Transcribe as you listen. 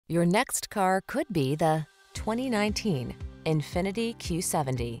Your next car could be the 2019 INFINITI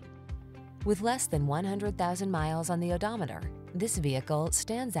Q70. With less than 100,000 miles on the odometer, this vehicle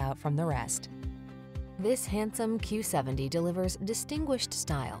stands out from the rest. This handsome Q70 delivers distinguished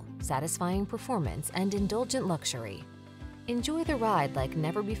style, satisfying performance, and indulgent luxury. Enjoy the ride like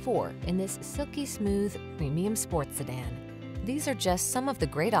never before in this silky smooth, premium sports sedan. These are just some of the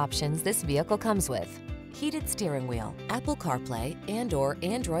great options this vehicle comes with: heated steering wheel, Apple CarPlay and/or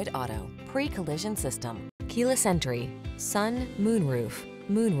Android Auto, pre-collision system, keyless entry, sun,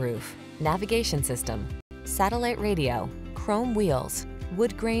 moonroof, navigation system, satellite radio, chrome wheels,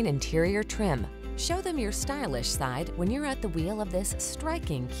 wood grain interior trim. Show them your stylish side when you're at the wheel of this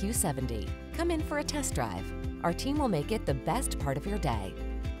striking Q70. Come in for a test drive. Our team will make it the best part of your day.